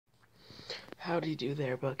Howdy do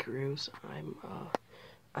there, buckaroos.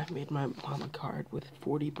 I made my mom a card with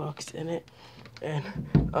 40 bucks in it, and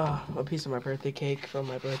a piece of my birthday cake from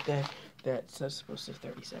my birthday that says supposed to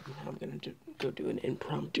 37. I'm gonna go do an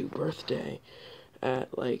impromptu birthday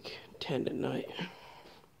at like 10 at night.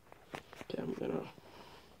 Okay, I'm gonna.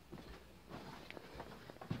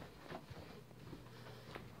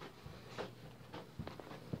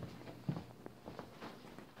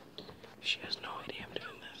 She has no idea I'm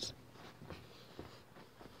doing this.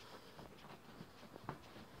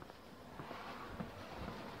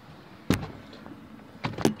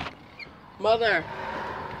 Mother,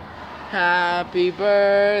 happy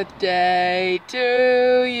birthday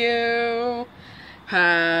to you.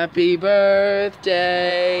 Happy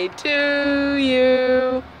birthday to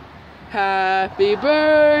you. Happy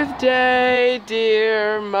birthday,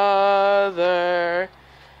 dear mother.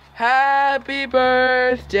 Happy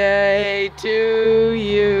birthday to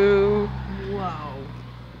you. Wow.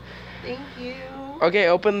 Thank you. Okay,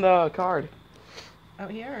 open the card. Out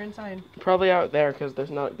here or inside? Probably out there because there's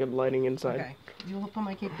not good lighting inside. Okay. You will put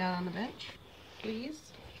my cake down on the bench,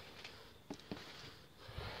 please.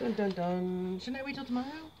 Dun dun dun. Shouldn't I wait till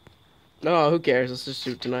tomorrow? No, who cares? Let's just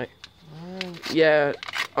shoot tonight. Alright. Yeah,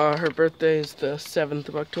 her birthday is the 7th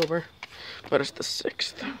of October, but it's the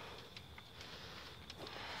 6th.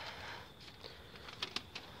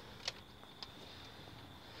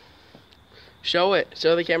 Show it.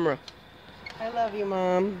 Show the camera. I love you,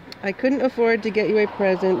 Mom. I couldn't afford to get you a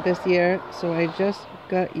present this year, so I just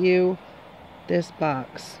got you this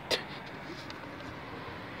box.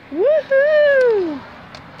 Woohoo!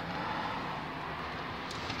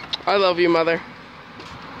 I love you, Mother.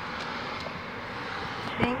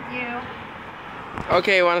 Thank you.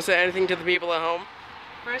 Okay, want to say anything to the people at home?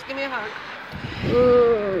 First, give me a hug.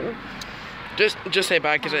 Just say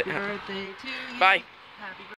bye, cause Happy birthday to you. Bye. Happy